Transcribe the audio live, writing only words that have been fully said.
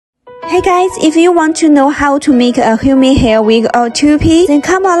Hey guys, if you want to know how to make a human hair wig or two-piece, then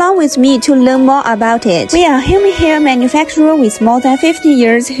come along with me to learn more about it. We are a human hair manufacturer with more than 50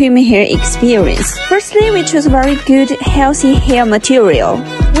 years human hair experience. Firstly, we choose very good, healthy hair material.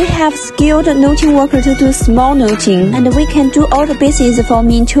 We have skilled knotting workers to do small knotting, and we can do all the bases for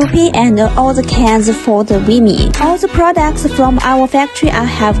men two-piece and all the cans for the women. All the products from our factory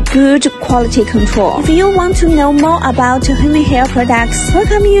have good quality control. If you want to know more about human hair products,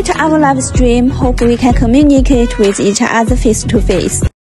 welcome you to our live stream. Hope we can communicate with each other face to face.